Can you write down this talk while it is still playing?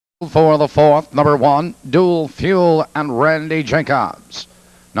For the fourth, number 1, Dual Fuel and Randy Jacobs.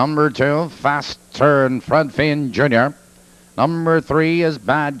 Number 2, Fast Turn, Fred Finn Jr. Number 3 is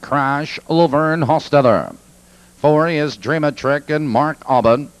Bad Crash, Laverne Hostetler. 4 is Dream a Trick and Mark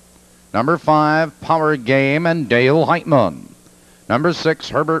Aubin. Number 5, Power Game and Dale Heitman. Number 6,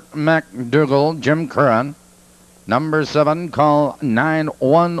 Herbert McDougall, Jim Curran. Number 7, Call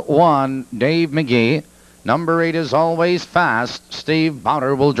 911, Dave Magee. Number 8 is Always Fast, Steve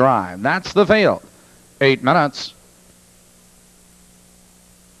Bowder will drive. That's the field. 8 minutes.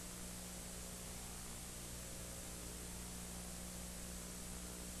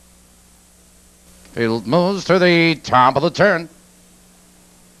 Field moves to the top of the turn.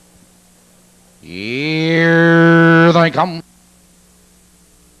 Here they come.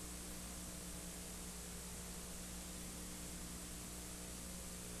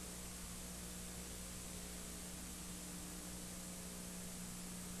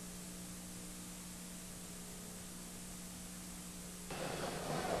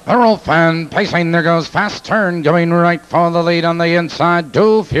 Earl Fan pacing, there goes Fast Turn, going right for the lead on the inside.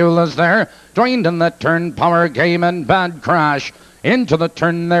 Dual Fuel is there, joined in that turn, Power Game and Bad Crash. Into the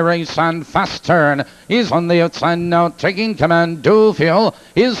turn they race, and Fast Turn is on the outside now, taking command. Dual Fuel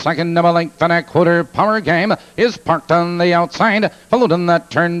is second, of a length and a quarter. Power Game is parked on the outside, followed in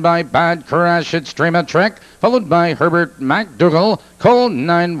that turn by Bad Crash. It's Dream a Trick, followed by Herbert McDougall, Cold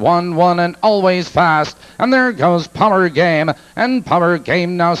 911, and Always Fast. And there goes Power Game, and Power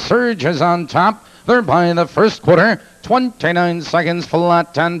Game now surges on top. They're by the first quarter, 29 seconds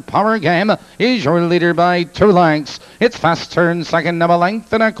flat, and Power Game is your leader by 2 lengths. It's Fast Turn second, now a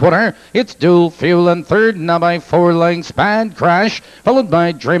length and a quarter. It's Dual Fuel in third, now by 4 lengths. Bad Crash, followed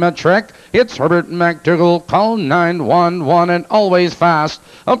by Dream a Trick. It's Herbert McDougall, Call 911, and Always Fast.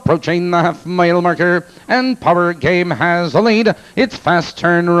 Approaching the half-mile marker, and Power Game has the lead. It's Fast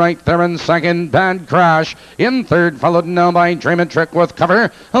Turn right there in second. Bad Crash in third, followed now by Dream a Trick with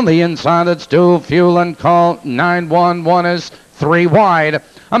cover. On the inside, it's Dual Fuel and Call 911 is 3 wide.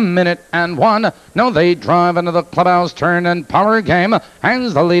 A minute and 1. Now they drive into the clubhouse turn, and Power Game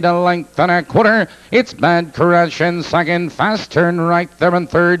has the lead a length and a quarter. It's Bad Crash in second. Fast Turn right there in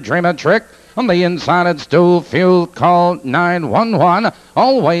third. Dream a Trick. On the inside, it's Dual Fuel, Call 911.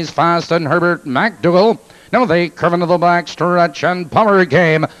 Always Fast and Herbert McDougall. Now they curve into the back stretch, and Power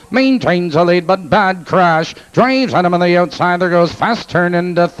Game maintains a lead, but Bad Crash drives at him on the outside. There goes Fast Turn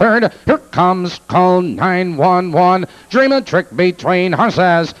into third. Here comes Call 911. Dream a Trick between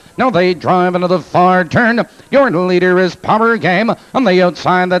horses. Now they drive into the far turn. Your leader is Power Game. On the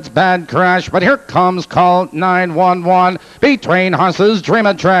outside, that's Bad Crash, but here comes Call 911 between horses. Dream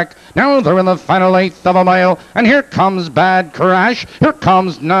a Trick. Now they're in the final 1/8 of a mile, and here comes Bad Crash. Here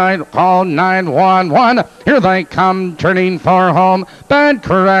comes Call 911. Here they come, turning for home. Bad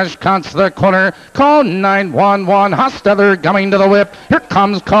Crash cuts the corner. Call 911. Hostetler coming to the whip. Here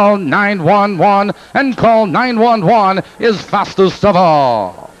comes Call 911, and Call 911 is fastest of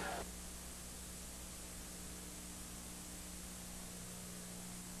all.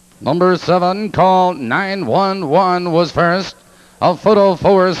 Number 7, Call 911 was first. A photo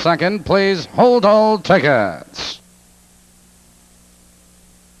for second. Please hold all tickets.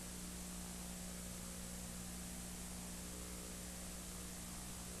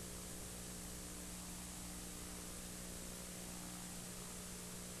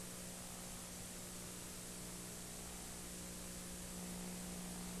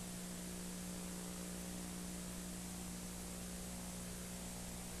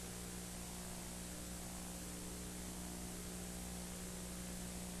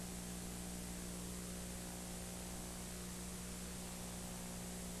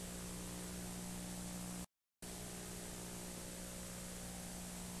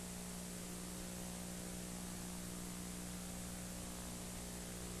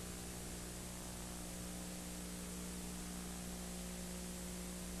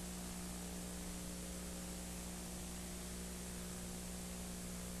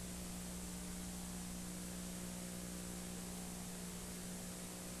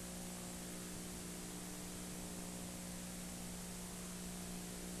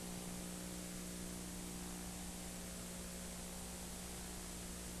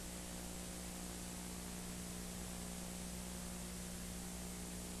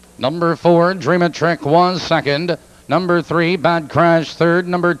 Number 4, Dream a Trick was second. Number 3, Bad Crash third.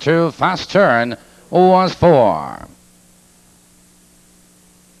 Number 2, Fast Turn was 4.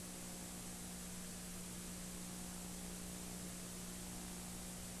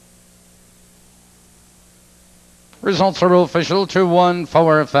 Results are official. 2-1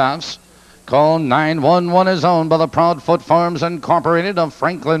 for Fafs. Call 911 is owned by the Proudfoot Farms Incorporated of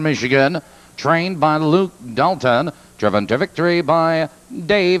Franklin, Michigan. Trained by Luke Dalton. Driven to victory by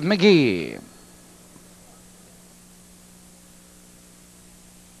Dave Magee.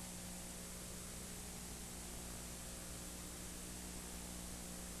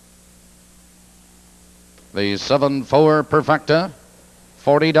 The 7-4 Perfecta,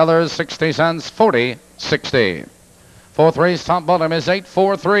 $40.60, 40-60. Fourth race top bottom is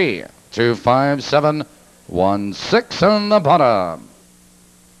 8-4-3, 2-5-7-1-6 on the bottom.